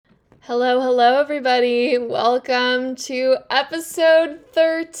Hello, everybody. Welcome to episode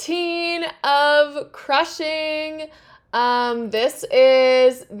 13 of Crushing. This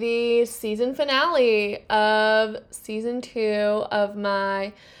is the season finale of season 2 of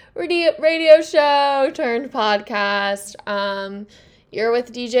my radio show turned podcast. You're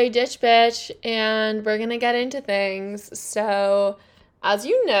with DJ Ditch Bitch, and we're gonna get into things. So, as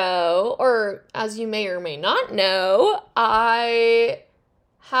you know, or as you may or may not know, I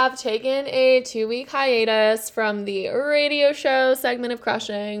have taken a 2-week hiatus from the radio show segment of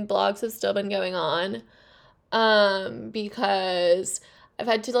Crushing. Blogs have still been going on because I've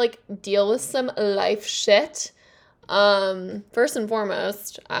had to deal with some life shit. First and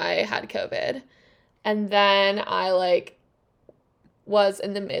foremost, I had COVID, and then I was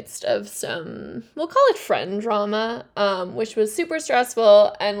in the midst of some, we'll call it friend drama, which was super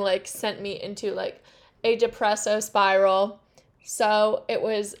stressful and sent me into a depresso spiral. So it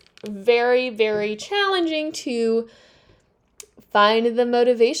was very, very challenging to find the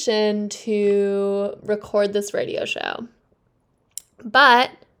motivation to record this radio show. But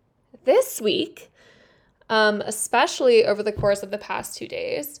this week, especially over the course of the past 2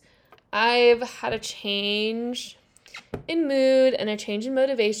 days, I've had a change in mood and a change in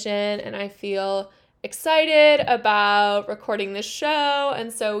motivation, and I feel excited about recording this show.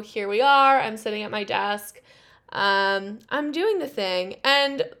 And so here we are. I'm sitting at my desk. I'm doing the thing,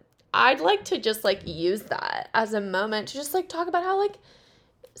 and I'd like to just use that as a moment to just talk about how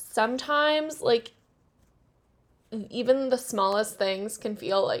sometimes even the smallest things can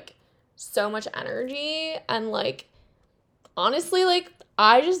feel so much energy, and honestly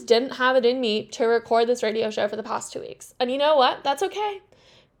I just didn't have it in me to record this radio show for the past 2 weeks. And you know what? That's okay.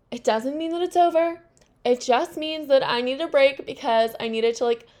 It doesn't mean that it's over. It just means that I needed a break because I needed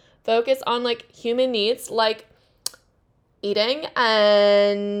to focus on human needs eating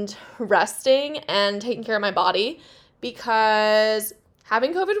and resting and taking care of my body, because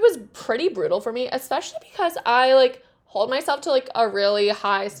having COVID was pretty brutal for me, especially because I hold myself to a really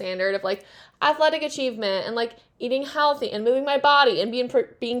high standard of athletic achievement and eating healthy and moving my body and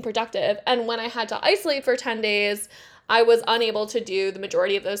being productive. And when I had to isolate for 10 days, I was unable to do the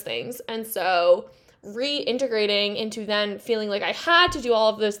majority of those things. And so reintegrating into then feeling I had to do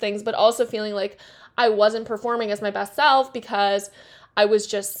all of those things, but also feeling I wasn't performing as my best self because I was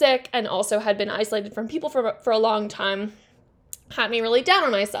just sick and also had been isolated from people for a long time, had me really down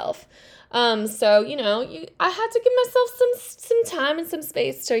on myself. So, I had to give myself some time and some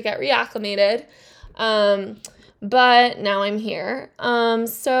space to get reacclimated. But now I'm here.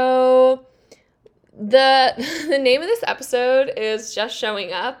 So the name of this episode is Just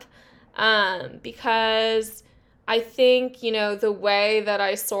Showing Up, because I think, the way that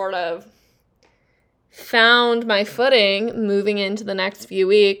I sort of found my footing moving into the next few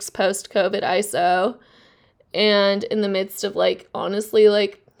weeks post-COVID ISO, and in the midst of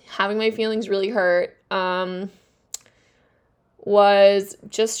honestly having my feelings really hurt, was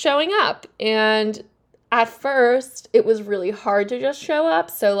just showing up. And at first it was really hard to just show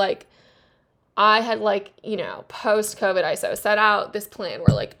up. So I had post-COVID ISO set out this plan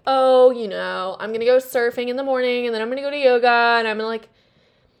where I'm gonna go surfing in the morning, and then I'm gonna go to yoga, and I'm gonna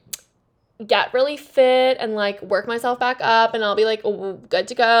get really fit and work myself back up, and I'll be good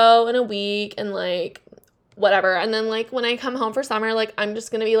to go in a week and whatever. And then when I come home for summer, I'm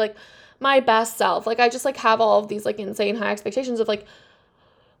just gonna be my best self. I just have all of these insane high expectations of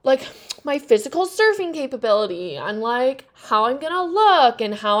my physical surfing capability and how I'm gonna look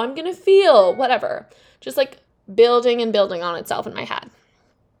and how I'm gonna feel, whatever. Just building and building on itself in my head.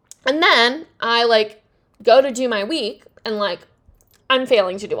 And then I go to do my week, and I'm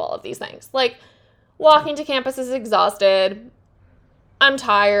failing to do all of these things. Walking to campus is exhausted. I'm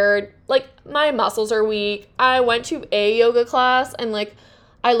tired. My muscles are weak. I went to a yoga class, and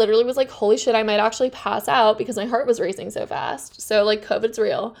I literally was holy shit, I might actually pass out because my heart was racing so fast. So COVID's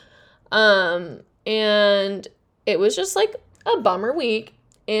real. And it was just a bummer week,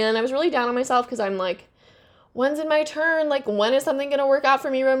 and I was really down on myself because I'm when's it my turn? When is something gonna work out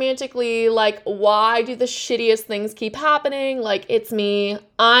for me romantically? Why do the shittiest things keep happening? It's me.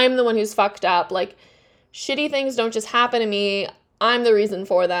 I'm the one who's fucked up. Shitty things don't just happen to me. I'm the reason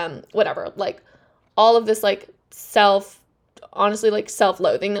for them. Whatever. All of this self-loathing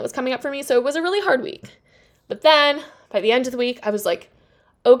that was coming up for me. So it was a really hard week. But then by the end of the week, I was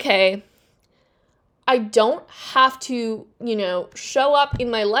okay, I don't have to, show up in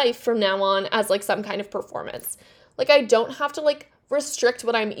my life from now on as some kind of performance. I don't have to restrict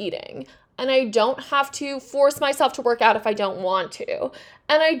what I'm eating. And I don't have to force myself to work out if I don't want to.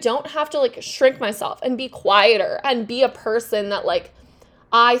 And I don't have to, like, shrink myself and be quieter and be a person that, like,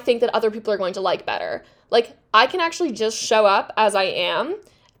 I think that other people are going to like better. Like, I can actually just show up as I am,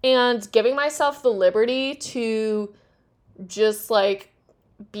 and giving myself the liberty to just, like,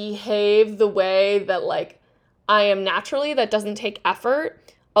 behave the way that, like, I am naturally, that doesn't take effort,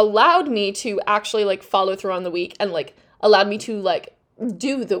 allowed me to actually, like, follow through on the week, and, like, allowed me to, like,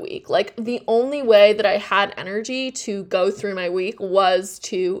 do the week. Like, the only way that I had energy to go through my week was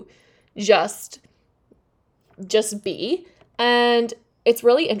to just be. And it's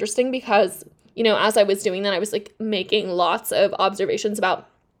really interesting because, you know, as I was doing that, I was, like, making lots of observations about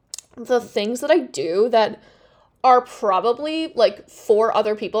the things that I do that are probably, like, for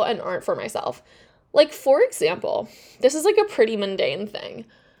other people and aren't for myself. Like, for example, this is, like, a pretty mundane thing,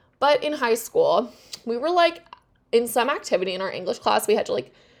 but in high school, we were, like, in some activity in our English class, we had to,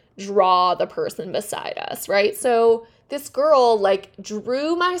 like, draw the person beside us, right? So this girl, like,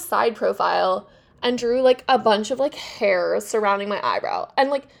 drew my side profile and drew, like, a bunch of, like, hairs surrounding my eyebrow, and,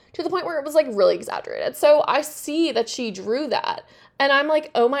 like, to the point where it was, like, really exaggerated. So I see that she drew that, and I'm like,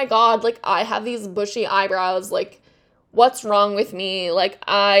 oh my God, like, I have these bushy eyebrows, like, what's wrong with me? Like,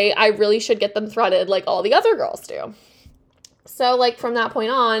 I really should get them threaded like all the other girls do. So, like, from that point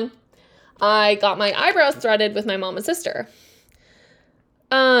on, I got my eyebrows threaded with my mom and sister.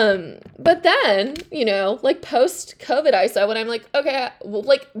 But then, you know, like, post-COVID ISO, when I'm like, okay, well,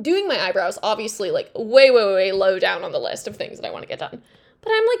 like, doing my eyebrows, obviously, like, way low down on the list of things that I want to get done.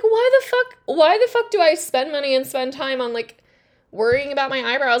 But I'm like, why the fuck do I spend money and spend time on, like, worrying about my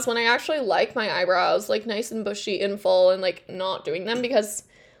eyebrows when I actually like my eyebrows, like, nice and bushy and full, and, like, not doing them because,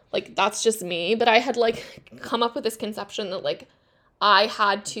 like, that's just me. But I had, like, come up with this conception that, like, I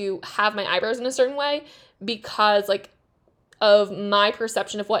had to have my eyebrows in a certain way because, like, of my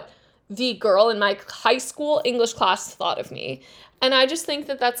perception of what the girl in my high school English class thought of me. And I just think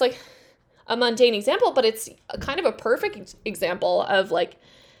that that's, like, a mundane example, but it's kind of a perfect example of, like,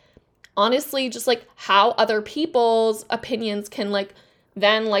 honestly, just, like, how other people's opinions can, like,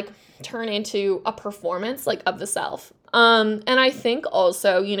 then, like, turn into a performance, like, of the self. And I think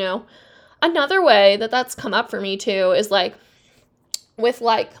also, you know, another way that that's come up for me too is, like, with,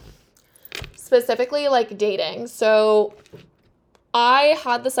 like, specifically, like, dating. So I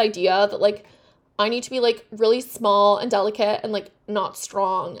had this idea that, like, I need to be, like, really small and delicate and, like, not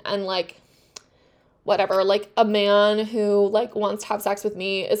strong and, like, whatever. Like, a man who, like, wants to have sex with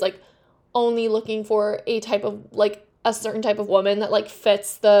me is, like, only looking for a type of, like, a certain type of woman that, like,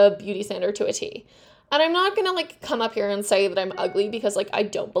 fits the beauty standard to a T. And I'm not gonna, like, come up here and say that I'm ugly because, like, I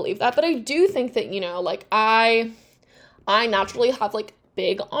don't believe that. But I do think that, you know, like, I naturally have, like,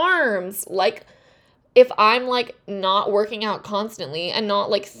 big arms. Like, if I'm, like, not working out constantly and not,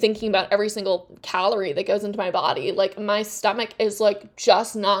 like, thinking about every single calorie that goes into my body, like, my stomach is, like,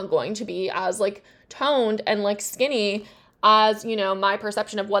 just not going to be as, like, toned and, like, skinny as, you know, my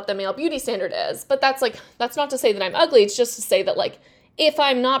perception of what the male beauty standard is. But that's, like, that's not to say that I'm ugly. It's just to say that, like, if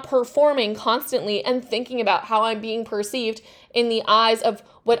I'm not performing constantly and thinking about how I'm being perceived in the eyes of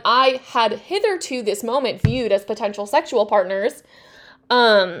what I had hitherto this moment viewed as potential sexual partners,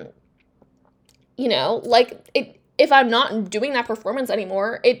 you know, like, if I'm not doing that performance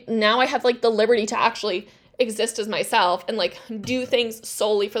anymore, now I have, like, the liberty to actually exist as myself and, like, do things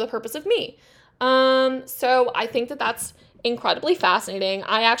solely for the purpose of me. So I think that that's incredibly fascinating.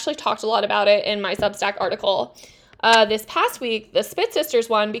 I actually talked a lot about it in my Substack article this past week, the Spit Sisters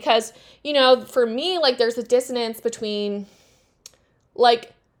one, because, you know, for me, like, there's a dissonance between,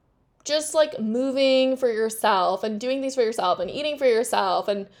 like, just, like, moving for yourself and doing things for yourself and eating for yourself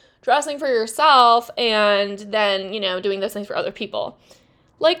and dressing for yourself and then, you know, doing those things for other people.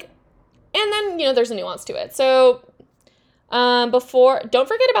 Like, and then, you know, there's a nuance to it. So don't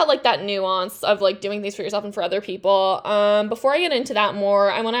forget about, like, that nuance of, like, doing things for yourself and for other people. Before I get into that more,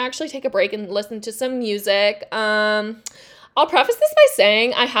 I want to actually take a break and listen to some music. I'll preface this by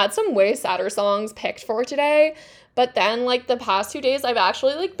saying I had some way sadder songs picked for today, but then, like, the past 2 days, I've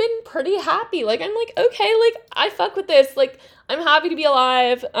actually, like, been pretty happy. Like, I'm like, okay, like, I fuck with this. Like, I'm happy to be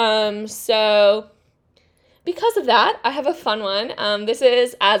alive. So because of that, I have a fun one. This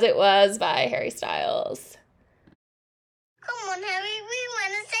is As It Was by Harry Styles. Come on, Harry, we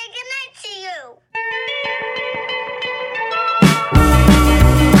want to say goodnight to you.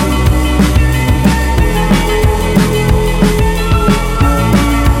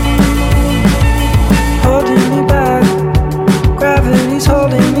 Holding me back, gravity's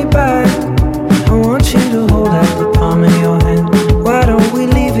holding me back. I want you to hold out the palm of your hand. Why don't we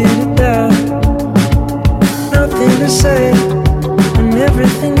leave it at that? Nothing to say when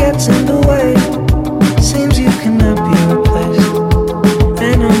everything gets in the way. Seems you cannot be replaced.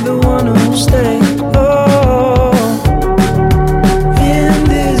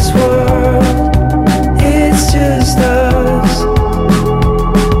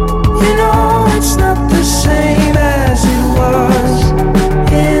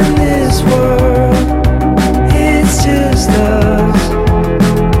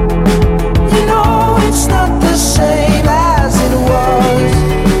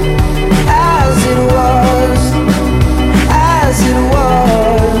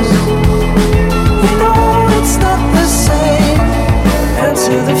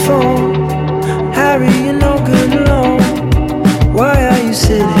 answer the phone. Harry, you're no good alone. Why are you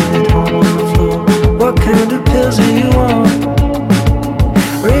sitting at home on the floor? What kind of pills are you on?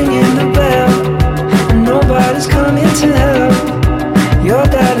 Ringing the bell, and nobody's coming to help. Your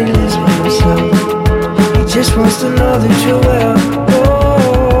daddy lives by himself. He just wants to know that you're well.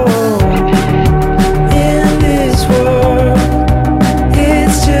 Oh, in this world,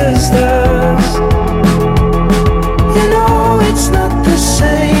 it's just us. You know it's not the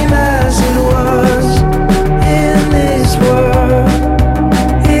same as it was. In this world,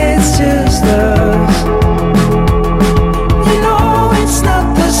 it's just us. You know it's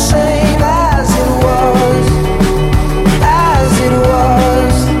not the same as it was. As it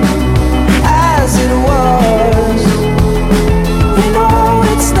was. As it was. You know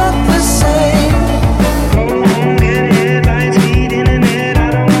it's not the same. Come on, get it, lights, speed, internet.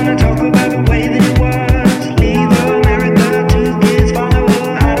 I don't wanna talk about the way that it was. Leave America, 2 kids follow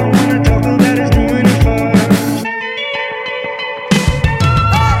her. I don't wanna talk about us doing it first.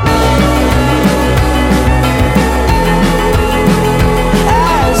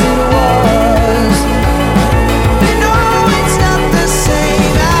 As it was. You know it's not the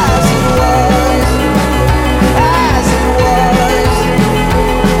same as it was. As it was.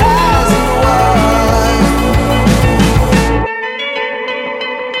 As it was.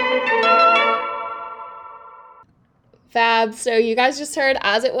 Fab. So you guys just heard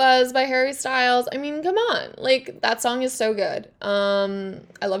As It Was by Harry Styles. I mean, come on. Like, that song is so good.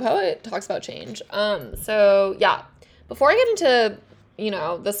 I love how it talks about change. So yeah, before I get into,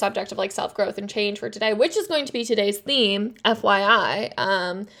 the subject of like self-growth and change for today, which is going to be today's theme, FYI,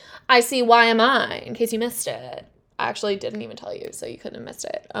 I see Why Am I, in case you missed it. I actually didn't even tell you, so you couldn't have missed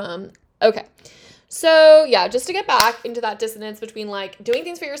it. Okay. So yeah, just to get back into that dissonance between like doing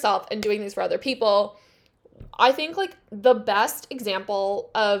things for yourself and doing things for other people, I think like the best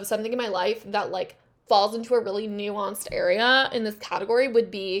example of something in my life that like falls into a really nuanced area in this category would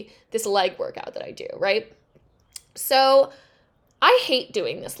be this leg workout that I do, right? So I hate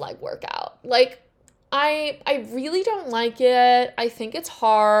doing this leg workout. Like I really don't like it. I think it's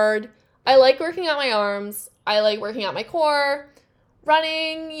hard. I like working out my arms. I like working out my core.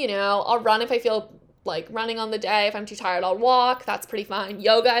 Running, I'll run if I feel like running on the day. If I'm too tired, I'll walk. That's pretty fine.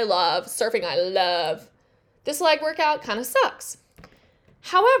 Yoga, I love. Surfing, I love. This leg workout kind of sucks.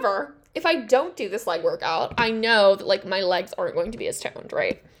 However, if I don't do this leg workout, I know that like my legs aren't going to be as toned,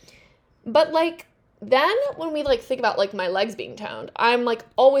 right? But like then when we like think about like my legs being toned, I'm like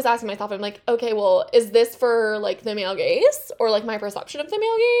always asking myself, I'm like, okay, well, is this for like the male gaze or like my perception of the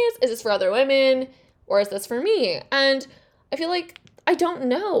male gaze? Is this for other women or is this for me? And I feel like I don't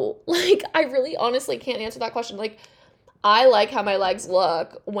know. Like I really honestly can't answer that question. Like I like how my legs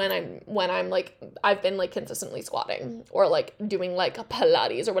look when I'm like, I've been like consistently squatting or like doing like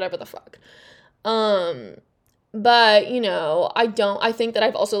Pilates or whatever the fuck. But I think that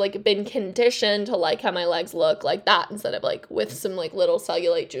I've also like been conditioned to like how my legs look like that instead of like with some like little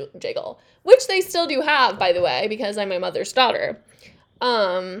cellulite jiggle, which they still do have, by the way, because I'm my mother's daughter.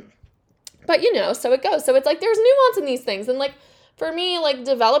 But so it goes. So it's like, there's nuance in these things. And like, for me, like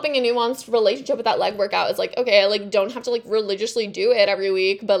developing a nuanced relationship with that leg workout is like, okay, I like don't have to like religiously do it every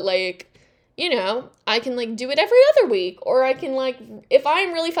week, but like, I can like do it every other week, or I can like, if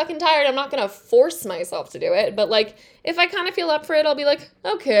I'm really fucking tired, I'm not going to force myself to do it. But like, if I kind of feel up for it, I'll be like,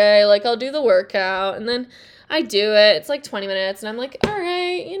 okay, like I'll do the workout, and then I do it. It's like 20 minutes and I'm like, all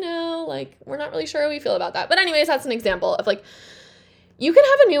right, like we're not really sure how we feel about that. But anyways, that's an example of like, you can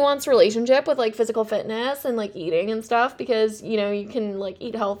have a nuanced relationship with like physical fitness and like eating and stuff because, you can like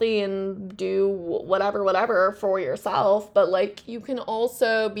eat healthy and do whatever for yourself. But like you can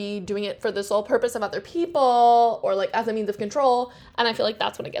also be doing it for the sole purpose of other people or like as a means of control. And I feel like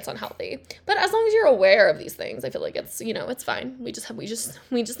that's when it gets unhealthy. But as long as you're aware of these things, I feel like it's, it's fine. We just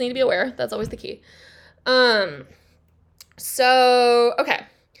need to be aware. That's always the key. Okay.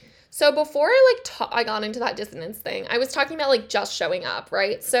 So before I got into that dissonance thing, I was talking about like just showing up,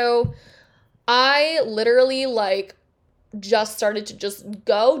 right? So I literally like just started to just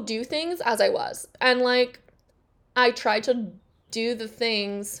go do things as I was. And like I tried to do the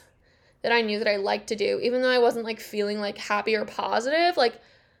things that I knew that I liked to do, even though I wasn't like feeling like happy or positive, like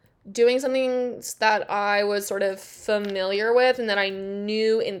doing something that I was sort of familiar with and that I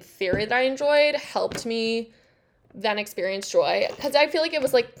knew in theory that I enjoyed helped me then experience joy, because I feel like it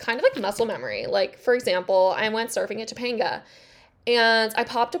was like kind of like muscle memory. Like for example, I went surfing at Topanga and I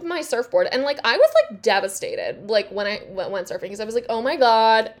popped up my surfboard and like I was like devastated like when I went surfing, because I was like, oh my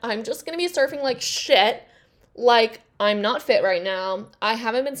god, I'm just gonna be surfing like shit. Like I'm not fit right now. I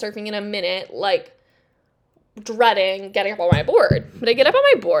haven't been surfing in a minute. Like dreading getting up on my board. But I get up on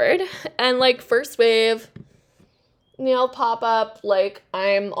my board and like first wave, nail pop up, like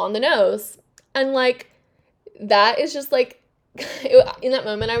I'm on the nose. And like that is just like, in that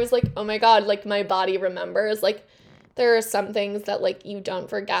moment I was like, oh my God, like my body remembers. Like there are some things that like you don't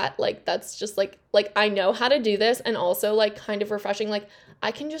forget. Like that's just like I know how to do this, and also like kind of refreshing. Like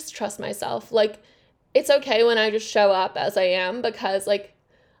I can just trust myself. Like it's okay when I just show up as I am, because like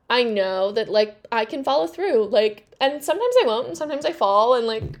I know that like I can follow through. Like, and sometimes I won't, and sometimes I fall, and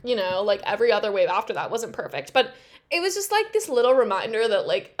like, you know, like every other wave after that wasn't perfect, but it was just like this little reminder that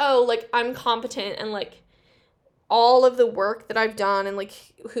like, oh, like I'm competent, and like all of the work that I've done, and like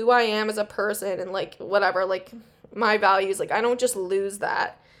who I am as a person, and like whatever, like my values, like I don't just lose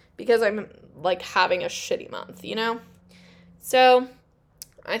that because I'm like having a shitty month, you know? So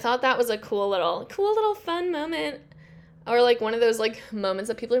I thought that was a cool little fun moment. Or like one of those like moments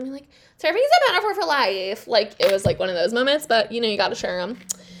that people are like, surfing is a metaphor for life. Like it was like one of those moments, but you know, you got to share them.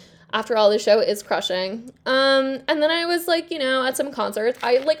 After all, the show is crushing. And then I was like, you know, at some concerts,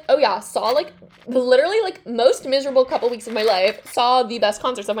 I like, oh yeah, saw like literally like most miserable couple weeks of my life, saw the best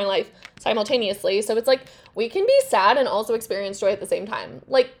concerts of my life simultaneously. So it's like, we can be sad and also experience joy at the same time.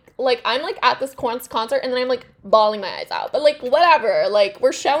 Like I'm like at this concert and then I'm like bawling my eyes out, but like whatever, like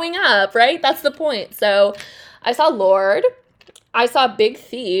we're showing up, right? That's the point. So I saw Lorde, I saw Big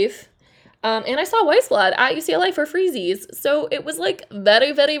Thief, and I saw Weiss Blood at UCLA for freezies. So it was like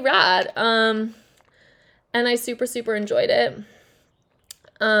very, very rad. And I super, super enjoyed it.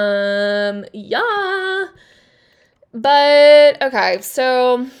 Yeah. But okay,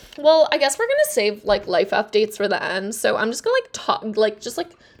 so well, I guess we're gonna save like life updates for the end. So I'm just gonna like talk, like just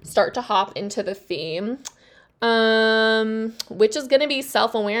like start to hop into the theme, which is gonna be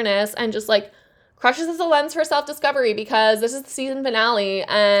self-awareness and just like crushes as a lens for self-discovery, because this is the season finale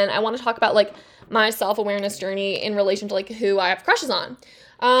and I want to talk about like my self-awareness journey in relation to like who I have crushes on.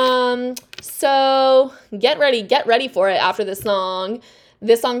 So get ready for it after this song.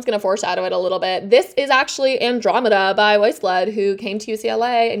 This song's going to foreshadow it a little bit. This is actually Andromeda by Weiss Blood, who came to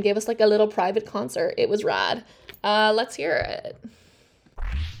UCLA and gave us like a little private concert. It was rad. Let's hear it.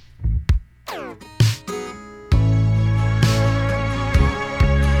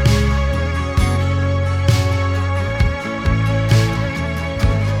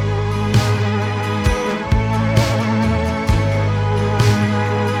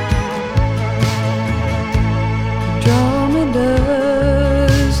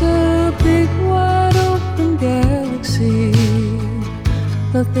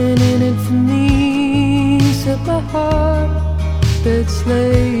 Nothing in it for me except my heart that's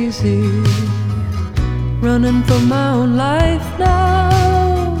lazy. Running for my own life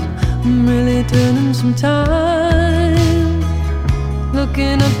now, I'm really turning some time.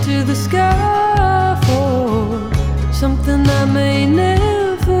 Looking up to the sky for something I may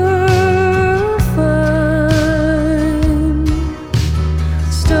never find.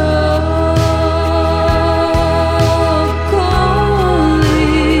 Stop.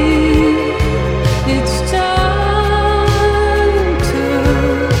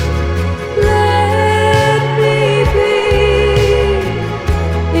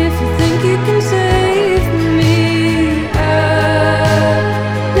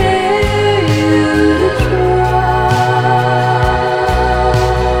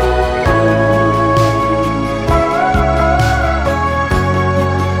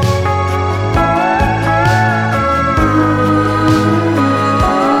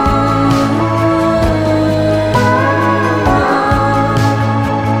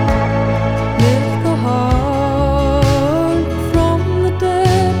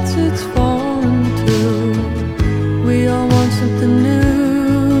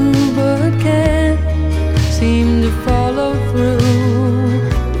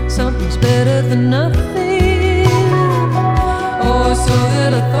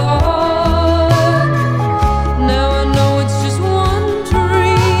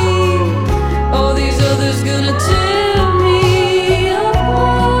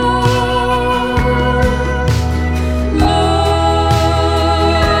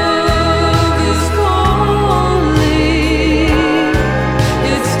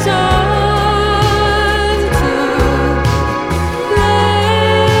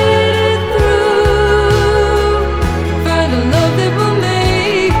 Love that will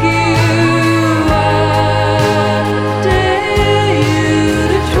make it.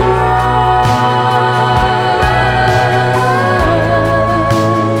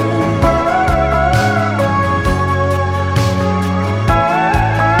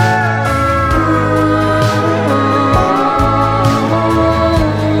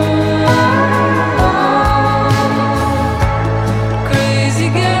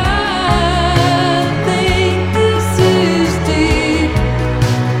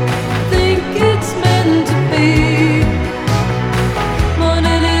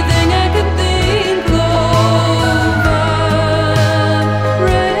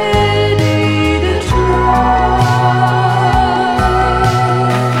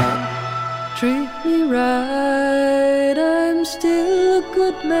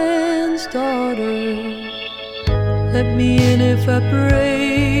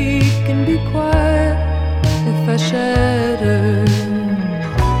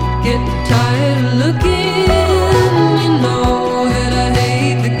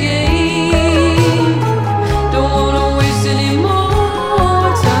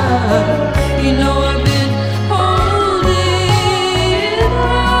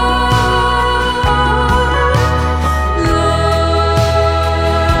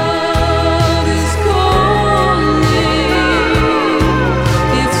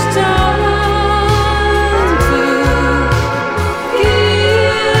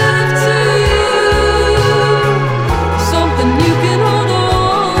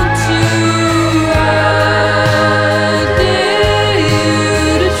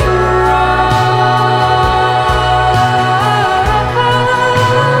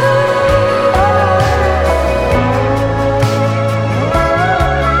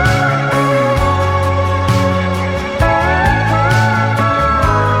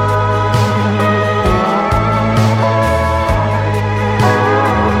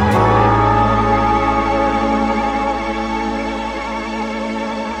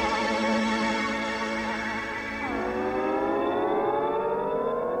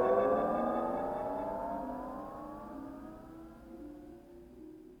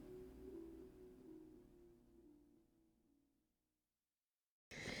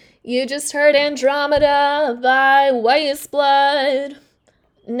 You just heard Andromeda by White Blood.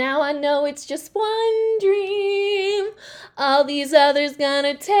 Now I know it's just one dream. All these others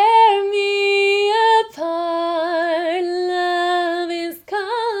gonna tear me apart. Love is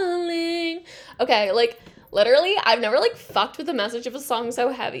calling. Okay, like, literally, I've never, like, fucked with the message of a song so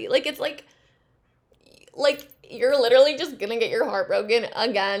heavy. Like, it's like, you're literally just gonna get your heart broken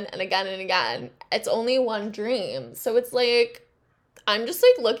again and again and again. It's only one dream. So it's like, I'm just,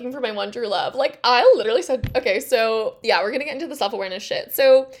 like, looking for my one true love. Like, I literally said, okay, so, yeah, we're gonna get into the self-awareness shit.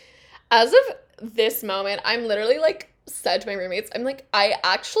 So, as of this moment, I'm literally, like, said to my roommates, I'm like, I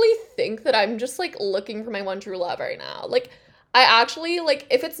actually think that I'm just, like, looking for my one true love right now. Like, I actually, like,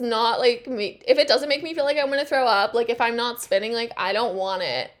 if it's not, like, me, if it doesn't make me feel like I'm gonna throw up, like, if I'm not spinning, like, I don't want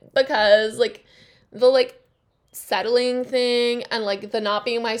it. Because, like, the, like, settling thing and, like, the not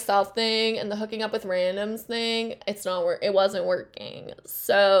being myself thing and the hooking up with randoms thing, it wasn't working.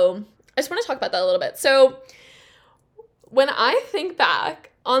 So I just want to talk about that a little bit. So when I think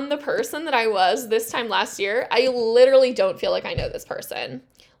back on the person that I was this time last year, I literally don't feel like I know this person.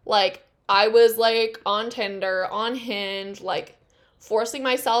 Like, I was, like, on Tinder, on Hinge, like, forcing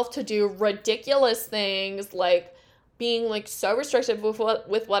myself to do ridiculous things, like, being, like, so restrictive with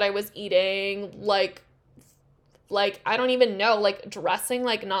what I was eating, like, I don't even know, like, dressing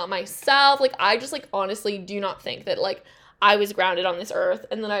like not myself. Like, I just, like, honestly do not think that, like, I was grounded on this earth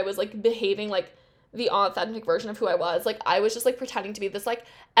and that I was, like, behaving like the authentic version of who I was. Like, I was just, like, pretending to be this, like,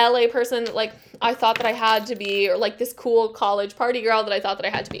 LA person that, like, I thought that I had to be, or, like, this cool college party girl that I thought that I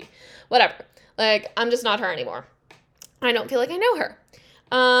had to be. Whatever. Like, I'm just not her anymore. I don't feel like I know her.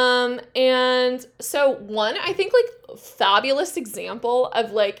 And so one, I think, like, fabulous example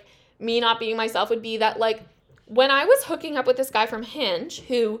of, like, me not being myself would be that, like, when I was hooking up with this guy from Hinge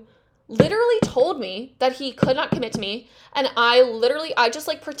who literally told me that he could not commit to me, and I just,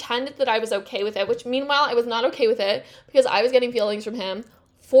 like, pretended that I was okay with it, which meanwhile I was not okay with it because I was getting feelings from him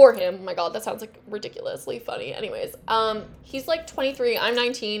for him. Oh my god, that sounds, like, ridiculously funny. Anyways, he's, like, 23, I'm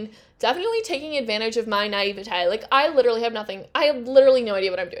 19, definitely taking advantage of my naivete. Like, I have literally no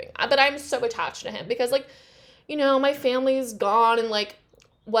idea what I'm doing, but I'm so attached to him because, like, you know, my family's gone and, like,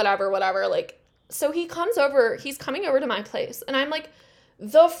 whatever, like, so he's coming over to my place, and I'm like,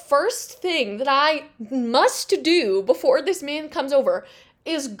 the first thing that I must do before this man comes over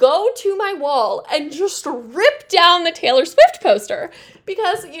is go to my wall and just rip down the Taylor Swift poster,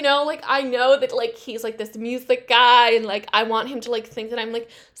 because, you know, like, I know that, like, he's, like, this music guy, and, like, I want him to, like, think that I'm, like,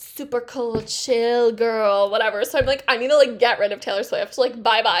 super cool, chill girl, whatever, so I'm like, I need to, like, get rid of Taylor Swift, like,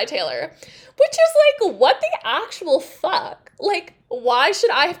 bye-bye, Taylor, which is, like, what the actual fuck? Like, why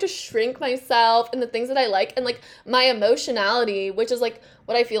should I have to shrink myself and the things that I like and, like, my emotionality, which is, like,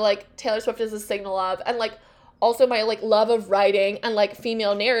 what I feel like Taylor Swift is a signal of, and, like, also my, like, love of writing and, like,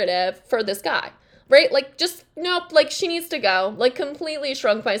 female narrative for this guy, right? Like, just, nope, like, she needs to go. Like, completely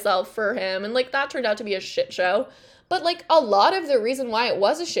shrunk myself for him, and, like, that turned out to be a shit show. But, like, a lot of the reason why it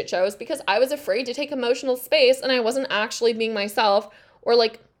was a shit show is because I was afraid to take emotional space, and I wasn't actually being myself or,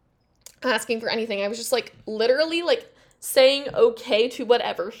 like, asking for anything. I was just, like, literally, like, saying okay to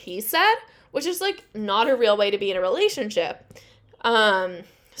whatever he said, which is, like, not a real way to be in a relationship.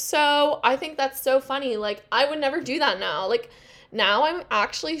 So I think that's so funny. Like, I would never do that now. Like, now I'm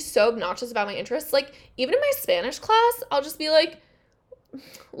actually so obnoxious about my interests. Like, even in my Spanish class, I'll just be like,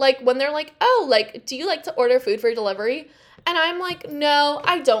 when they're like, oh, like, do you like to order food for delivery? And I'm like, no,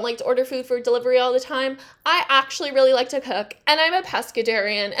 I don't like to order food for delivery all the time. I actually really like to cook, and I'm a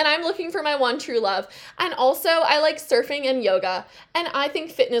pescatarian, and I'm looking for my one true love. And also, I like surfing and yoga, and I think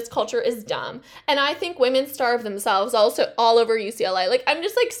fitness culture is dumb. And I think women starve themselves also all over UCLA. Like, I'm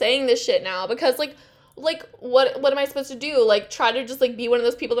just, like, saying this shit now because, like, what am I supposed to do? Like, try to just, like, be one of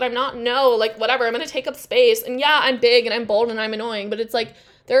those people that I'm not? No, like, whatever, I'm gonna take up space. And yeah, I'm big, and I'm bold, and I'm annoying, but it's, like,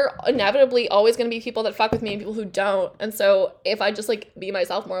 there are inevitably always going to be people that fuck with me and people who don't. And so if I just, like, be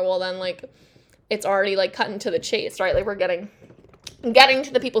myself more, well, then, like, it's already, like, cutting to the chase, right? Like, we're getting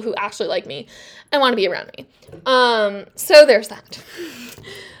to the people who actually like me and want to be around me. So there's that.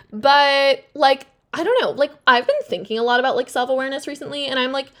 But, like, I don't know. Like, I've been thinking a lot about, like, self-awareness recently, and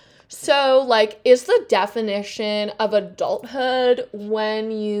I'm like, so, like, is the definition of adulthood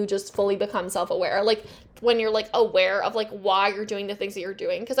when you just fully become self-aware? Like, when you're, like, aware of, like, why you're doing the things that you're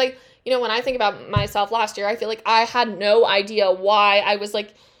doing. Because, you know, when I think about myself last year, I feel like I had no idea why I was,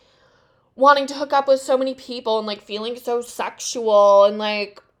 like, wanting to hook up with so many people and, like, feeling so sexual and,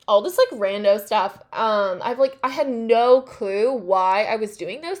 like, all this, like, rando stuff. I had no clue why I was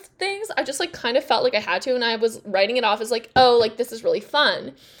doing those things. I just, like, kind of felt like I had to, and I was writing it off as, like, oh, like, this is really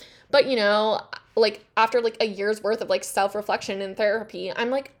fun. But, you know, like after like a year's worth of like self-reflection and therapy, I'm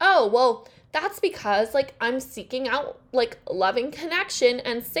like, oh, well, that's because like I'm seeking out like loving connection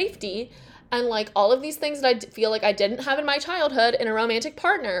and safety and like all of these things that I feel like I didn't have in my childhood in a romantic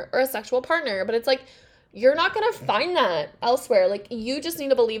partner or a sexual partner. But it's like, you're not going to find that elsewhere. Like, you just need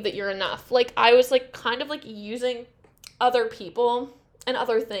to believe that you're enough. Like, I was like kind of like using other people and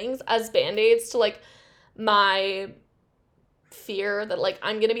other things as band-aids to like my fear that like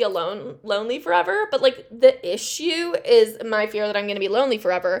I'm gonna be lonely forever. But like the issue is my fear that I'm gonna be lonely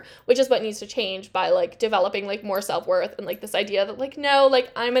forever, which is what needs to change by like developing like more self-worth and like this idea that like, no,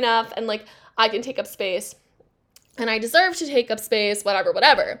 like I'm enough and like I can take up space and I deserve to take up space,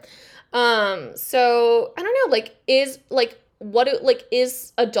 whatever. So I don't know, like is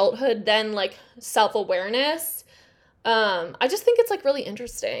adulthood then like self-awareness? I just think it's like really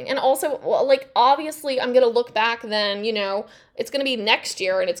interesting. And also, well, like obviously I'm gonna look back then, you know, it's gonna be next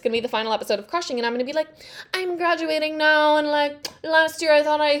year and it's gonna be the final episode of Crushing, and I'm gonna be like, I'm graduating now, and like last year I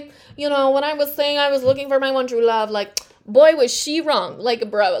thought when I was saying I was looking for my one true love, like boy was she wrong.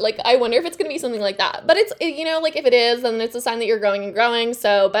 Like, bro, like I wonder if it's gonna be something like that. But it's, you know, like if it is, then it's a sign that you're growing and growing.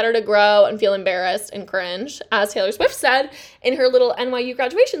 So better to grow and feel embarrassed and cringe, as Taylor Swift said in her little NYU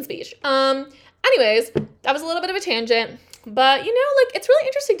graduation speech. Anyways, that was a little bit of a tangent, but, you know, like, it's really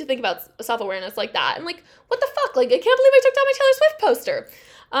interesting to think about self-awareness like that, and, like, what the fuck, like, I can't believe I took down my Taylor Swift poster.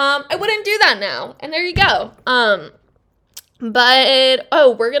 I wouldn't do that now, and there you go.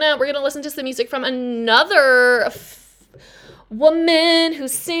 We're gonna listen to some music from another woman who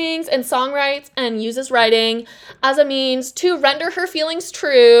sings and songwrites and uses writing as a means to render her feelings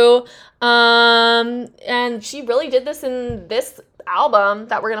true, and she really did this in this album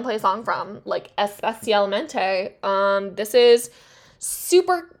that we're gonna play a song from, like Especialmente. This is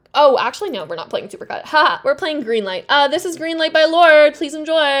actually no, we're not playing Supercut. We're playing Greenlight. This is Greenlight by Lorde. Please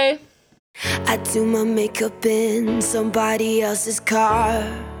enjoy. I do my makeup in somebody else's car.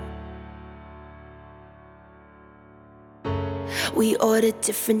 We order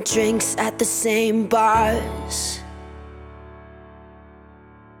different drinks at the same bars.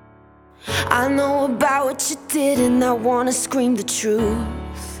 I know about what you did and I wanna scream the truth.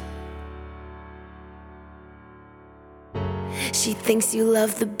 She thinks you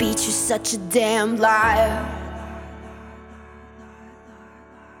love the beach, you're such a damn liar.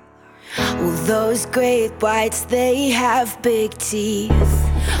 Well, those great whites, they have big teeth.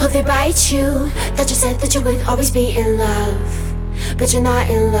 Oh, they bite you. Thought you said that you would always be in love, but you're not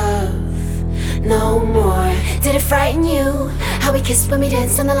in love no more. Did it frighten you how we kissed when we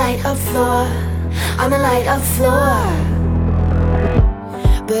danced on the light of floor, on the light of floor?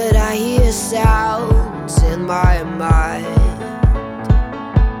 But I hear sounds in my mind,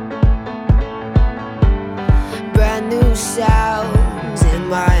 brand new sounds in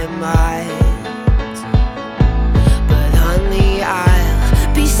my mind. But honey,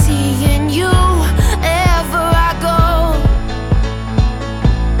 I'll be seeing you ever I go.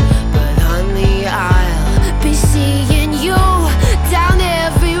 I'll be seeing you down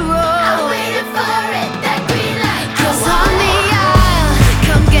every road. I'm waiting for it, that green light. 'Cause honey, I'll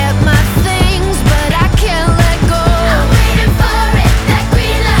come get my things, but I can't let go. I'm waiting for it, that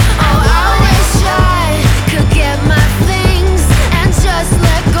green light. Oh, I wish I could get my things and just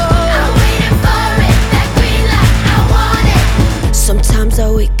let go. I'm waiting for it, that green light. I want it. Sometimes I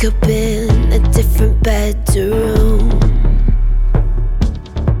wake up in a different bedroom.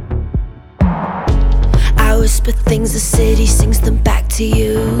 I whisper things, the city sings them back to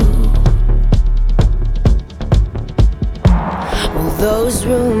you. Well, those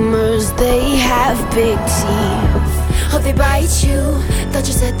rumors, they have big teeth. Oh, they bite you. Thought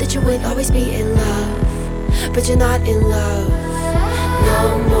you said that you would always be in love, but you're not in love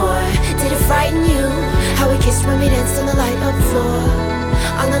no more. Did it frighten you how we kissed when we danced on the light of floor,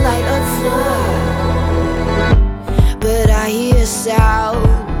 on the light of floor? But I hear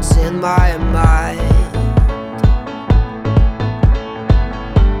sounds in my mind,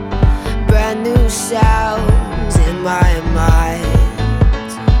 brand new sounds in my mind.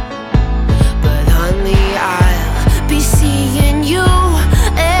 But honey, I'll be seeing you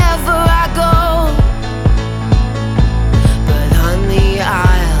ever I go. But honey,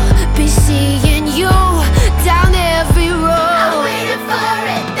 I'll be seeing you down every road. I'm waiting for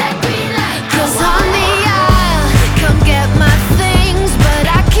it, that green light. 'Cause honey, I'll come get my things, but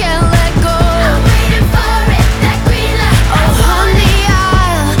I can't let go. I'm waiting for it, that green light. Oh honey,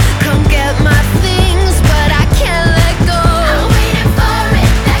 I'll come get my things, but I can't let go. I'm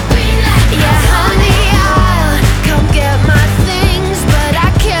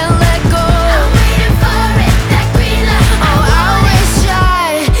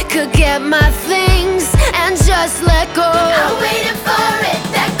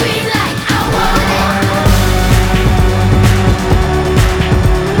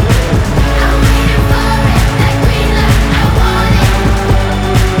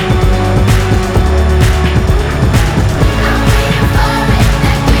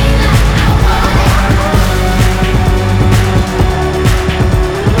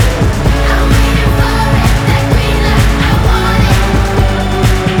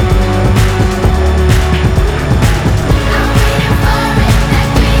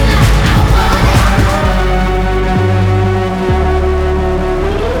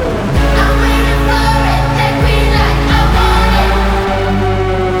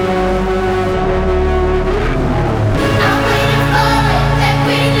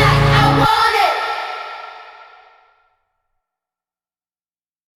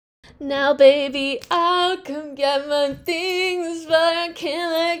Now, baby, I'll come get my things, but I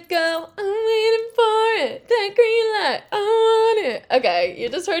can't let go. I'm waiting for it. That green light, I want it. Okay, you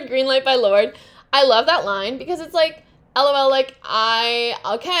just heard Green Light by Lorde. I love that line because it's like, LOL, like,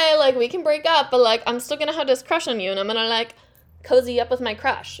 okay, like, we can break up, but, like, I'm still gonna have this crush on you, and I'm gonna, like, cozy up with my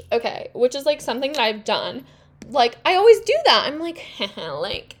crush. Okay, which is, like, something that I've done. Like, I always do that. I'm like,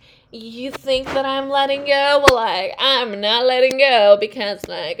 like, you think that I'm letting go? Well, like, I'm not letting go because,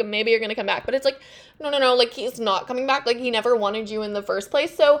 like, maybe you're gonna come back. But it's like, no, like, he's not coming back. Like, he never wanted you in the first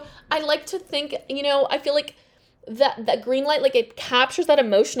place. So I like to think, you know, I feel like that green light, like, it captures that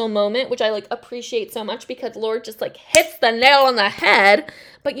emotional moment, which I, like, appreciate so much because Lorde just, like, hits the nail on the head.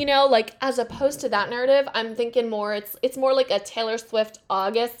 But, you know, like, as opposed to that narrative, I'm thinking more, it's more like a Taylor Swift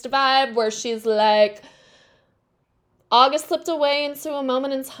August vibe where she's like, August slipped away into a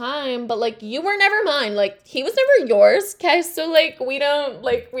moment in time, but, like, you were never mine. Like, he was never yours, okay? So, like, we don't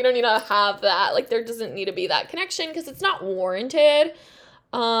need to have that. Like, there doesn't need to be that connection because it's not warranted.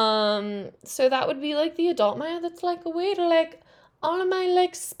 So that would be, like, the adult Maya that's, like, a way to, like, all of my,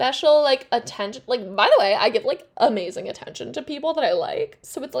 like, special, like, attention. Like, by the way, I give, like, amazing attention to people that I like.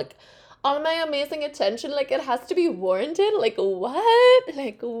 So it's, like, all of my amazing attention, like, it has to be warranted. Like, what?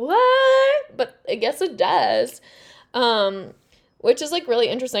 Like, what? But I guess it does. Which is, like, really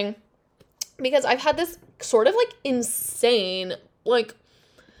interesting because I've had this sort of, like, insane, like,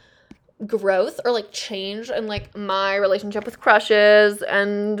 growth or, like, change in, like, my relationship with crushes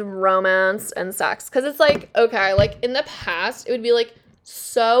and romance and sex. Because it's, like, okay, like, in the past, it would be, like,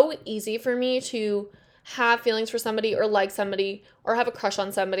 so easy for me to have feelings for somebody or like somebody or have a crush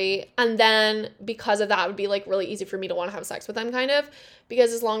on somebody, and then because of that, it would be, like, really easy for me to want to have sex with them, kind of,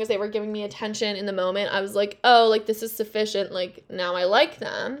 because as long as they were giving me attention in the moment, I was like, oh, like, this is sufficient, like, now I like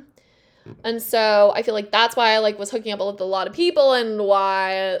them. And so I feel like that's why I, like, was hooking up with a lot of people and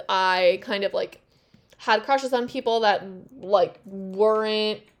why I kind of, like, had crushes on people that, like,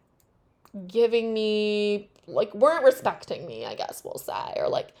 weren't giving me, like, weren't respecting me, I guess we'll say, or,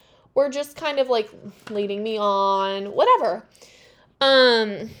 like, were just kind of, like, leading me on, whatever.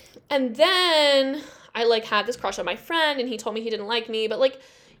 And then I, like, had this crush on my friend and he told me he didn't like me, but, like,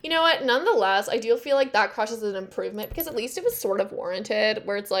 you know what, nonetheless, I do feel like that crush is an improvement because at least it was sort of warranted,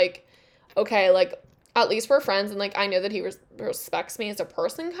 where it's like, okay, like, at least we're friends and, like, I know that he respects me as a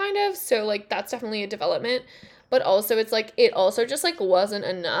person, kind of, so, like, that's definitely a development. But also it's like, it also just, like, wasn't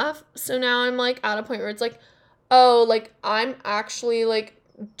enough. So now I'm, like, at a point where it's like, oh, like, I'm actually, like,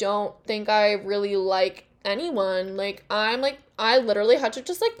 don't think I really like anyone. Like, I literally had to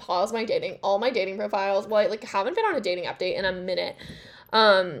just, like, pause all my dating profiles. Well, I, like, haven't been on a dating update in a minute.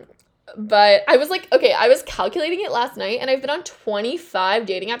 But I was like, okay, I was calculating it last night and I've been on 25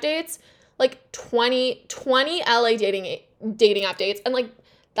 dating updates, like 20 LA dating updates. And, like,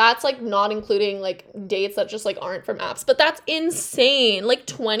 that's, like, not including, like, dates that just, like, aren't from apps. But that's insane. Like,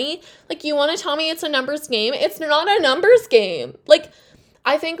 20? Like, you want to tell me it's a numbers game? It's not a numbers game. Like,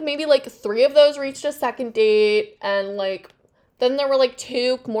 I think maybe, like, 3 of those reached a second date. And, like, then there were, like,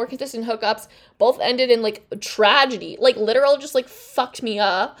 2 more consistent hookups. Both ended in, like, tragedy. Like, literal just, like, fucked me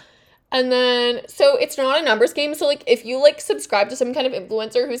up. And then, so it's not a numbers game. So, like, if you, like, subscribe to some kind of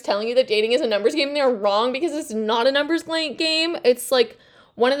influencer who's telling you that dating is a numbers game, they're wrong because it's not a numbers game. It's, like,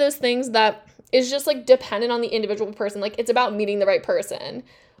 one of those things that is just, like, dependent on the individual person. Like, it's about meeting the right person,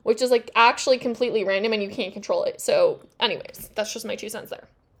 which is, like, actually completely random and you can't control it. So, anyways, that's just my 2 cents there.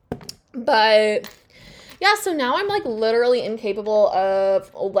 But yeah, so now I'm, like, literally incapable of,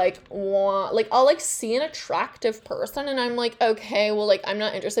 like, I'll, like, see an attractive person and I'm like, okay, well, like, I'm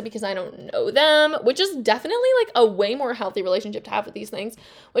not interested because I don't know them, which is definitely, like, a way more healthy relationship to have with these things,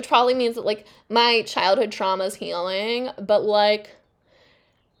 which probably means that, like, my childhood trauma is healing, but, like,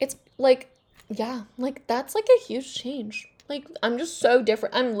 it's, like, yeah, like, that's, like, a huge change. Like, I'm just so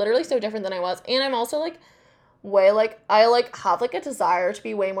different. I'm literally so different than I was, and I'm also, like, way, like, I, like, have, like, a desire to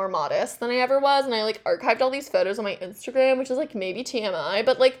be way more modest than I ever was, and I, like, archived all these photos on my Instagram, which is, like, maybe TMI,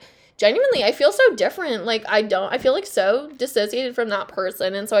 but, like, genuinely, I feel so different. Like, I feel, like, so dissociated from that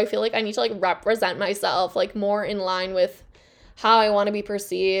person, and so I feel like I need to, like, represent myself, like, more in line with how I want to be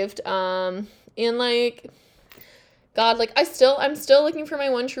perceived, and, like, God, like, I'm still looking for my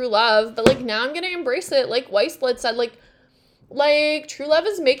one true love, but, like, now I'm gonna embrace it. Like Weissblood said, like, true love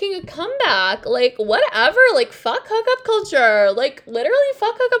is making a comeback. Like, whatever. Like, fuck hookup culture. Like, literally,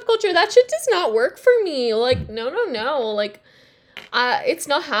 fuck hookup culture. That shit does not work for me. Like, no. Like, it's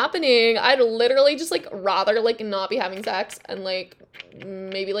not happening. I'd literally just, like, rather, like, not be having sex and, like,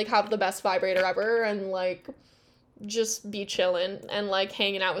 maybe, like, have the best vibrator ever and, like, just be chilling and, like,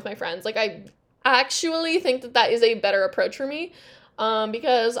 hanging out with my friends. Like, I actually think that is a better approach for me.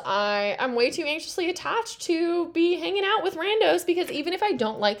 because I'm way too anxiously attached to be hanging out with randos, because even if I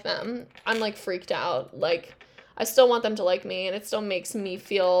don't like them, I'm like freaked out. Like, I still want them to like me, and it still makes me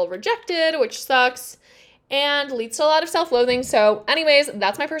feel rejected, which sucks and leads to a lot of self-loathing. So anyways,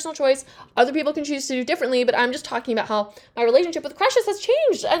 that's my personal choice. Other people can choose to do differently, but I'm just talking about how my relationship with crushes has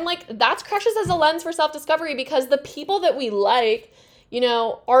changed. And like, that's crushes as a lens for self-discovery, because the people that we like, you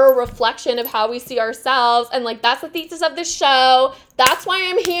know, are a reflection of how we see ourselves. And like, that's the thesis of this show. That's why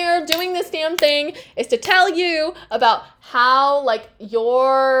I'm here doing this damn thing, is to tell you about how like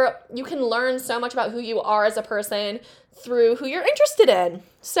you can learn so much about who you are as a person through who you're interested in.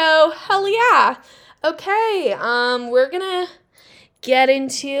 So hell yeah. Okay, we're gonna get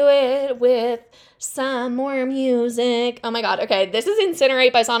into it with some more music. Oh my god, okay, this is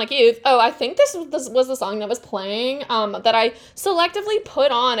Incinerate by Sonic Youth. Oh, I think this was the song that was playing, that I selectively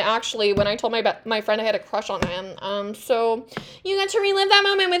put on, actually, when I told my friend I had a crush on him. So you get to relive that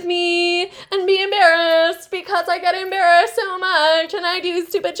moment with me and be embarrassed, because I get embarrassed so much, and I do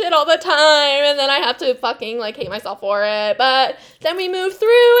stupid shit all the time, and then I have to fucking, like, hate myself for it, but then we move through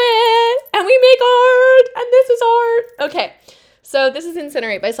it, and we make art, and this is art. Okay, so this is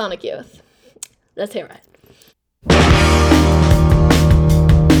Incinerate by Sonic Youth. Let's hear it.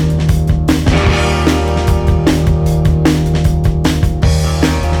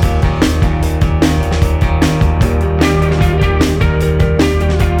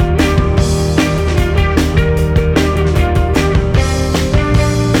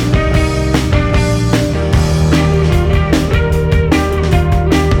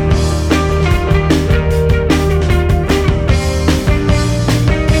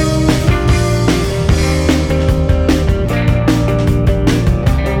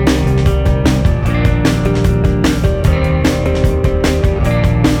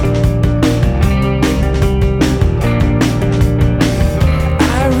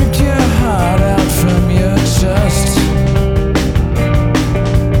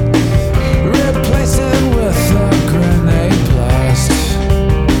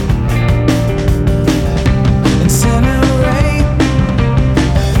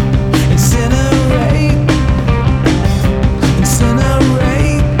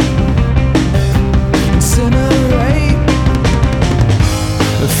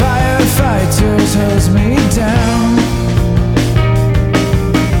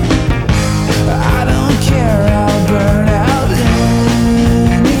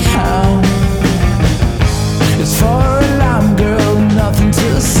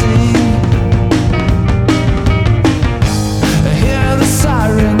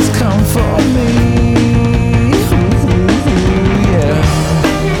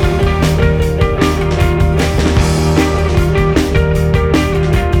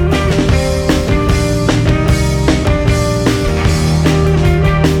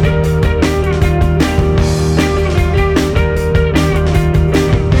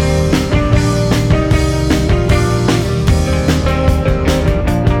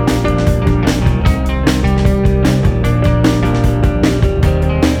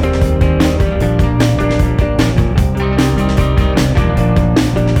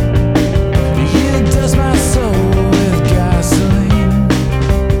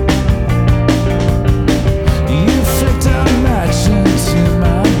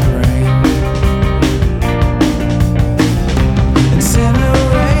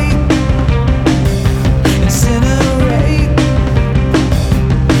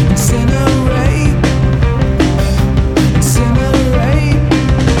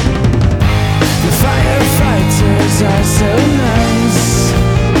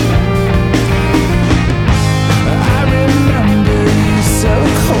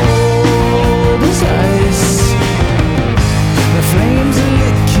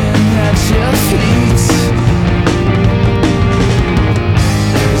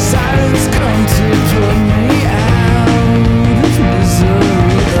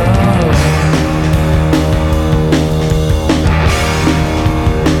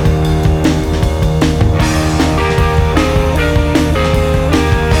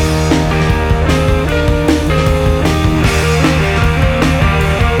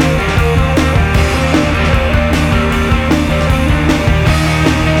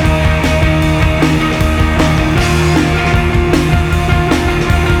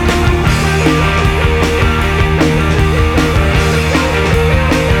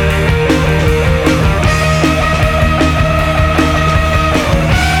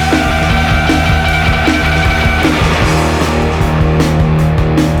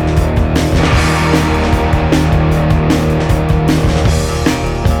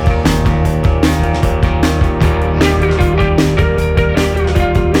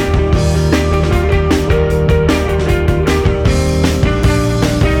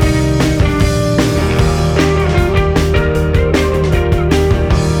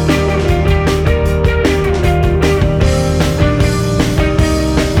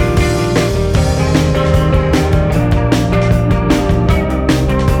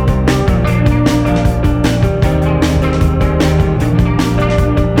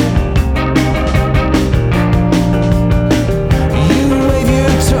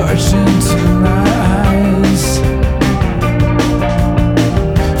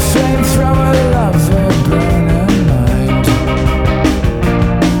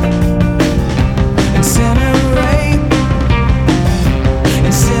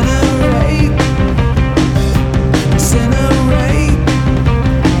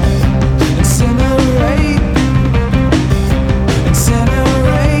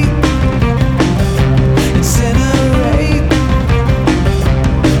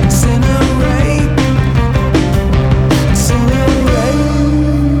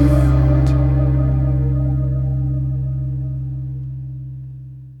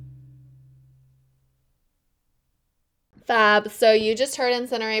 So you just heard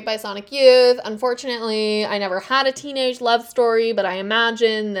Incinerate by Sonic Youth. Unfortunately, I never had a teenage love story, but I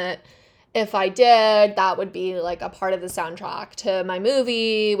imagine that if I did, that would be like a part of the soundtrack to my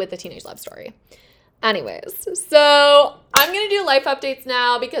movie with the teenage love story. Anyways, so I'm going to do life updates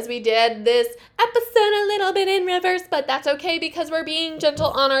now because we did this episode a little bit in reverse, but that's okay because we're being gentle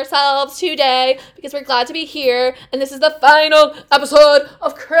on ourselves today because we're glad to be here. And this is the final episode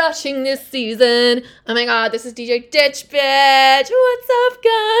of Crushing this season. Oh my God, this is DJ Ditch Bitch. What's up,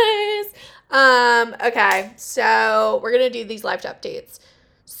 guys? Okay, so we're going to do these life updates.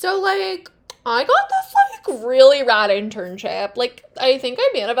 So, like, I got this, like, really rad internship. Like, I think I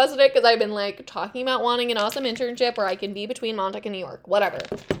manifested it because I've been, like, talking about wanting an awesome internship where I can be between Montauk and New York. Whatever.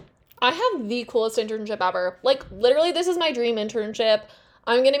 I have the coolest internship ever. Like, literally, this is my dream internship.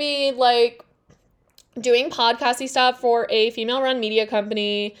 I'm going to be, like, doing podcasty stuff for a female-run media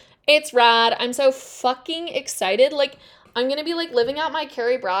company. It's rad. I'm so fucking excited. Like, I'm going to be, like, living out my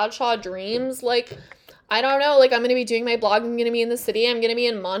Carrie Bradshaw dreams. Like, I don't know, like, I'm going to be doing my blog, I'm going to be in the city, I'm going to be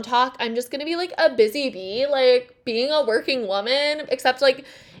in Montauk, I'm just going to be, like, a busy bee, like, being a working woman, except, like,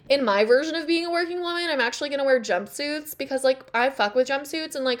 in my version of being a working woman, I'm actually going to wear jumpsuits, because, like, I fuck with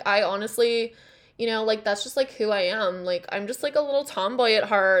jumpsuits, and, like, I honestly, you know, like, that's just, like, who I am, like, I'm just, like, a little tomboy at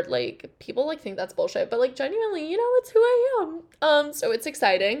heart, like, people, like, think that's bullshit, but, like, genuinely, you know, it's who I am, so it's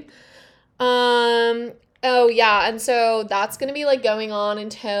exciting, Oh, yeah, and so that's going to be, like, going on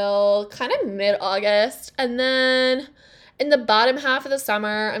until kind of mid-August, and then in the bottom half of the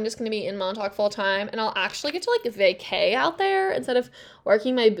summer, I'm just going to be in Montauk full-time, and I'll actually get to, like, vacay out there instead of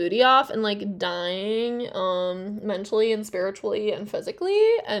working my booty off and, like, dying mentally and spiritually and physically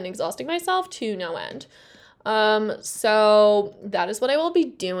and exhausting myself to no end. So that is what I will be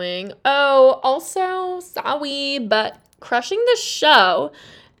doing. Oh, also, sorry, but Crushing the Show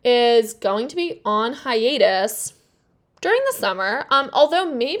is going to be on hiatus during the summer. Although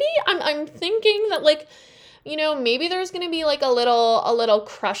maybe I'm thinking that, like, you know, maybe there's gonna be like a little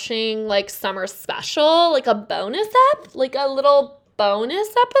Crushing, like, summer special, like a bonus like a little bonus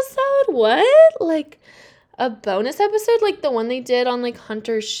episode. What? Like a bonus episode, like the one they did on, like,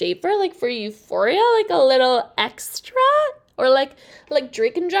 Hunter Schafer, like, for Euphoria, like a little extra. Or, like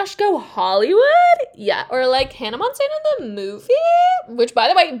Drake and Josh Go Hollywood? Yeah. Or, like, Hannah Montana the movie? Which, by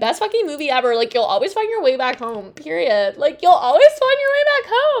the way, best fucking movie ever. Like, you'll always find your way back home. Period. Like, you'll always find your way back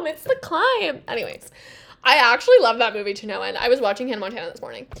home. It's the climb. Anyways, I actually love that movie to no end. I was watching Hannah Montana this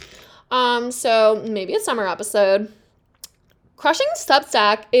morning. So maybe a summer episode. Crushing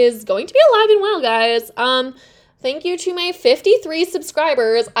Substack is going to be alive and well, guys. Thank you to my 53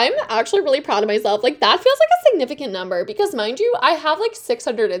 subscribers. I'm actually really proud of myself. Like, that feels like a significant number because, mind you, I have, like,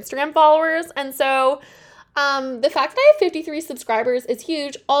 600 Instagram followers. And so, the fact that I have 53 subscribers is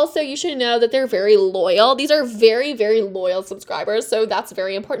huge. Also, you should know that they're very loyal. These are very, very loyal subscribers. So that's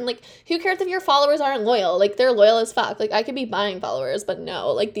very important. Like, who cares if your followers aren't loyal? Like, they're loyal as fuck. Like, I could be buying followers, but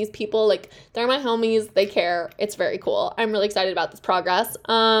no. Like, these people, like, they're my homies. They care. It's very cool. I'm really excited about this progress.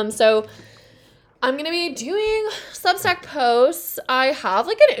 So I'm going to be doing Substack posts. I have,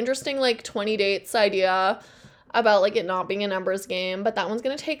 like, an interesting, like, 20 dates idea about, like, it not being a numbers game, but that one's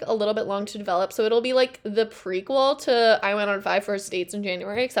going to take a little bit long to develop, so it'll be, like, the prequel to I Went on 5 First Dates in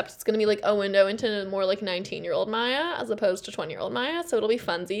January, except it's going to be, like, a window into more, like, 19-year-old Maya as opposed to 20-year-old Maya, so it'll be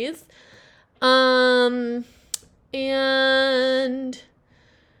funsies. I'm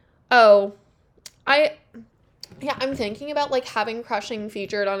thinking about, like, having Crushing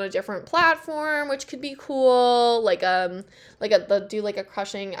featured on a different platform, which could be cool. Do a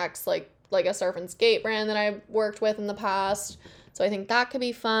Crushing X, like a surf and skate brand that I've worked with in the past. So I think that could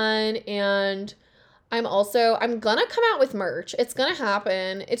be fun. And I'm gonna come out with merch. It's gonna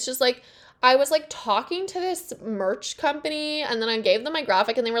happen. It's just, like, I was, like, talking to this merch company, and then I gave them my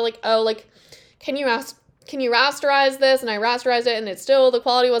graphic, and they were like, oh, like, can you rasterize this? And I rasterized it, and the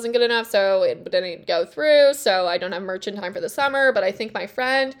quality wasn't good enough, so it didn't go through, so I don't have merch in time for the summer, but I think my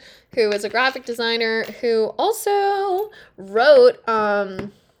friend, who is a graphic designer, who also wrote,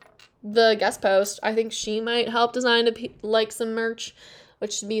 the guest post, I think she might help design, like, some merch,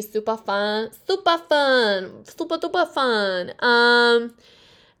 which would be super fun, super fun,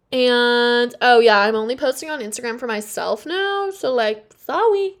 and, oh, yeah, I'm only posting on Instagram for myself now, so, like,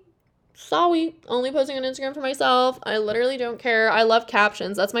 sorry, only posting on Instagram for myself. I literally don't care. I love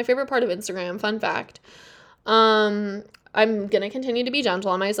captions. That's my favorite part of Instagram. Fun fact. I'm gonna continue to be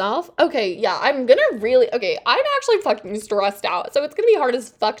gentle on myself. Okay, yeah, I'm actually fucking stressed out. So it's gonna be hard as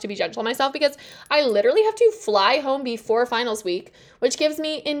fuck to be gentle on myself because I literally have to fly home before finals week, which gives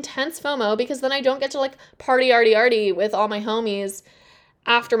me intense FOMO because then I don't get to, like, party arty with all my homies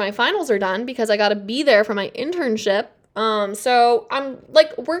after my finals are done because I gotta be there for my internship. So I'm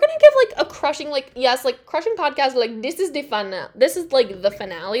like, we're gonna give like a crushing, like, yes, like crushing podcast, like this is like the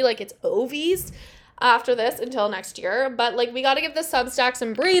finale, like it's Ovies after this until next year, but like we gotta give the Substack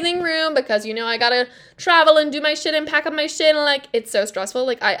some breathing room because I gotta travel and do my shit and pack up my shit, and like it's so stressful.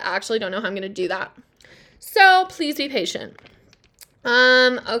 Like I actually don't know how I'm gonna do that. So please be patient.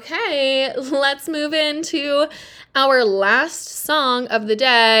 Okay, let's move into our last song of the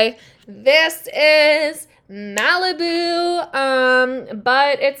day. This is Malibu,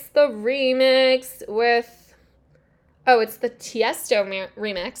 but it's the remix with, it's the Tiesto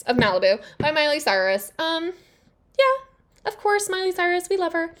remix of Malibu by Miley Cyrus. Yeah, of course, Miley Cyrus, we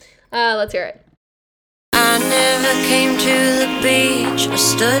love her. Let's hear it. I never came to the beach or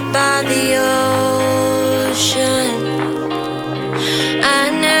stood by the ocean. I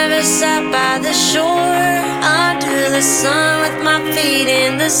never sat by the shore under the sun with my feet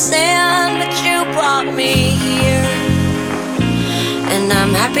in the sand, but you brought me here, and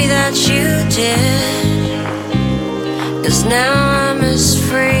I'm happy that you did, 'cause now I'm as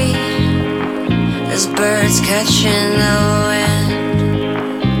free as birds catching the wind.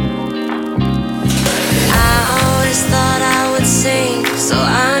 I always thought I would sink, so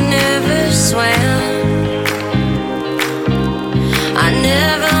I never swam. I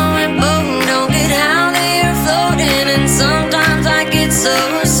never went boating, don't get out there floating, and sometimes I get so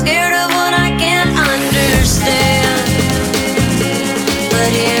scared of what I can't understand. But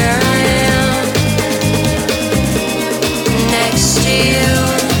here I am, next to you.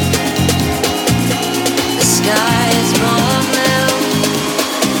 The sky is more blue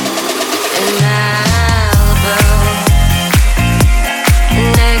in Malibu,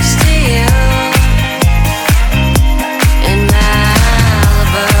 next to you.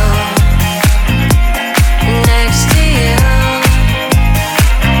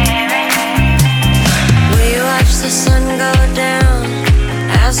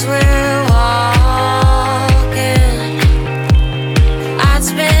 As we're walking, I'd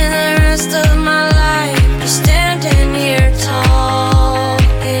spend the rest of my life just standing here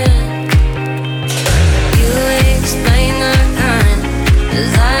talking. You explain the current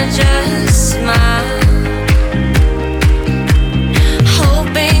as I just smile,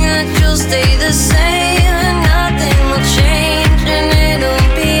 hoping that you'll stay the same and nothing will change, and it'll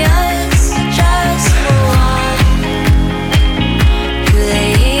be us just for a while.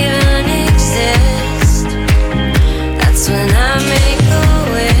 When I make a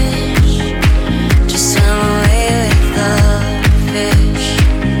wish to swim away with the fish,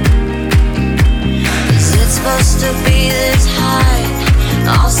 'cause it's supposed to be this high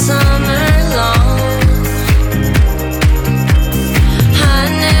all summer long. I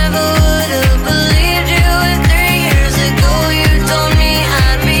never would have believed you if 3 years ago you told me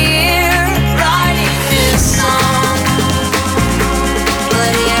I'd be here writing this song.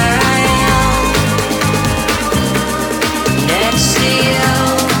 But here I am, next to you.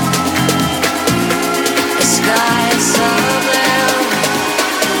 The sky is so blue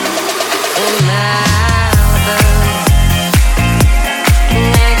in Malibu,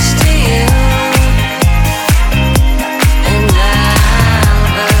 next to you. In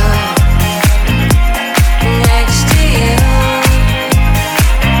Malibu, next to you.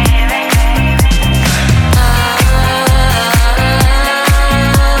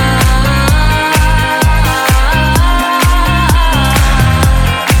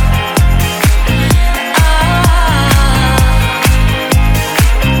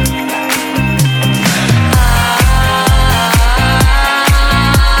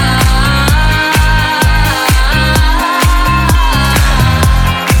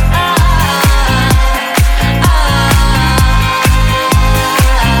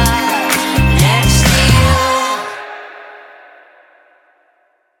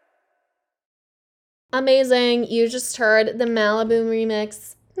 Amazing. You just heard the Malibu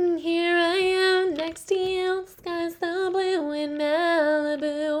remix. Here I am next to you. The sky's so blue in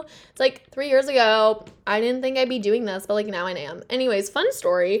Malibu. It's like 3 years ago. I didn't think I'd be doing this, but like now I am. Anyways, fun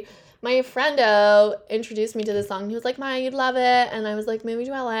story. My friendo introduced me to this song. He was like, Maya, you'd love it. And I was like, moving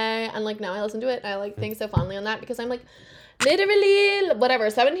to LA. And like now I listen to it. I like think so fondly on that because I'm like, literally, whatever,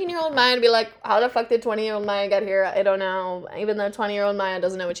 17-year-old Maya would be like, how the fuck did 20-year-old Maya get here? I don't know. Even though 20-year-old Maya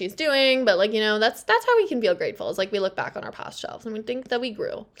doesn't know what she's doing. But, like, that's how we can feel grateful. It's like we look back on our past selves and we think that we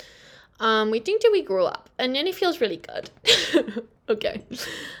grew. We think that we grew up. And then it feels really good. Okay.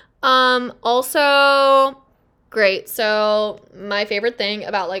 Also, great. So my favorite thing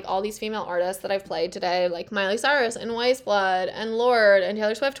about like all these female artists that I've played today, like Miley Cyrus and Weiss Blood and Lorde and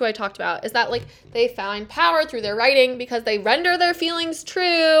Taylor Swift, who I talked about, is that like they find power through their writing because they render their feelings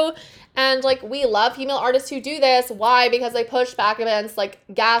true And like, we love female artists who do this. Why? Because they push back against like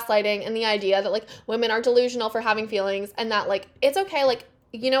gaslighting and the idea that like women are delusional for having feelings, and that like it's okay. Like,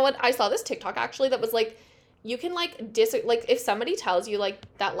 you know what? I saw this TikTok actually that was like, you can like like if somebody tells you like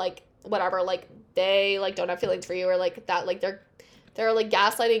that like whatever, like they like don't have feelings for you, or like that like they're like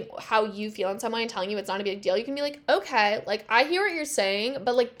gaslighting how you feel in some way and telling you it's not a big deal, you can be like, okay, like I hear what you're saying,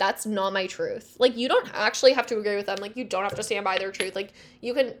 but like that's not my truth. Like, you don't actually have to agree with them. Like, you don't have to stand by their truth. Like,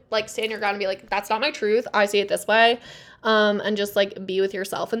 you can like stand your ground and be like, that's not my truth, I see it this way, and just like be with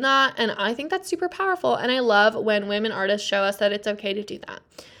yourself in that. And I think that's super powerful, and I love when women artists show us that it's okay to do that.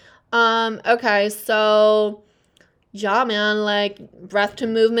 Okay, so yeah, man, like breath to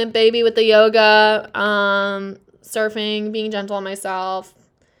movement, baby, with the yoga, surfing, being gentle on myself.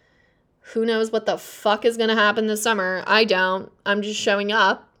 Who knows what the fuck is gonna happen this summer? I don't. I'm just showing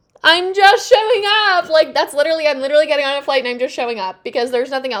up. Like, that's literally, I'm literally getting on a flight and I'm just showing up because there's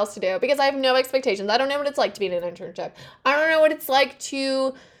nothing else to do, because I have no expectations. I don't know what it's like to be in an internship. I don't know what it's like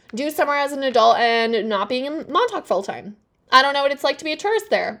to do summer as an adult and not being in Montauk full time. I don't know what it's like to be a tourist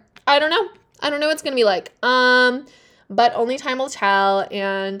there. I don't know what it's gonna be like. But only time will tell,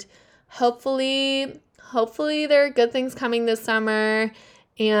 and hopefully there are good things coming this summer.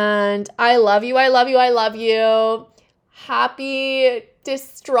 And I love you. Happy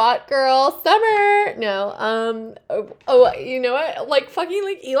distraught girl summer. No, you know what? Like, fucking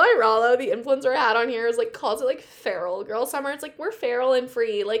like Eli Rollo, the influencer I had on here, is like, calls it like feral girl summer. It's like, we're feral and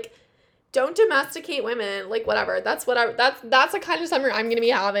free. Like, don't domesticate women. Like, whatever. That's the kind of summer I'm gonna be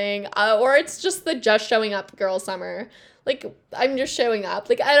having. Or it's just the just showing up girl summer. Like, I'm just showing up.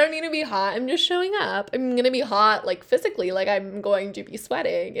 Like, I don't need to be hot. I'm just showing up. I'm gonna be hot, like, physically. Like, I'm going to be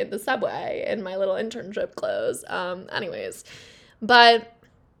sweating in the subway in my little internship clothes. Anyways. But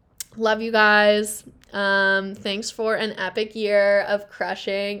love you guys. Thanks for an epic year of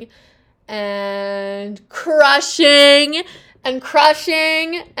crushing and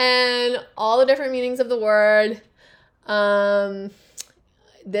all the different meanings of the word.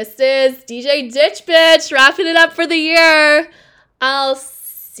 This is DJ Ditch Bitch wrapping it up for the year. I'll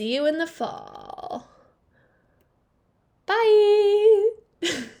see you in the fall. Bye.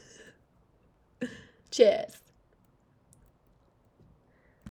 Cheers.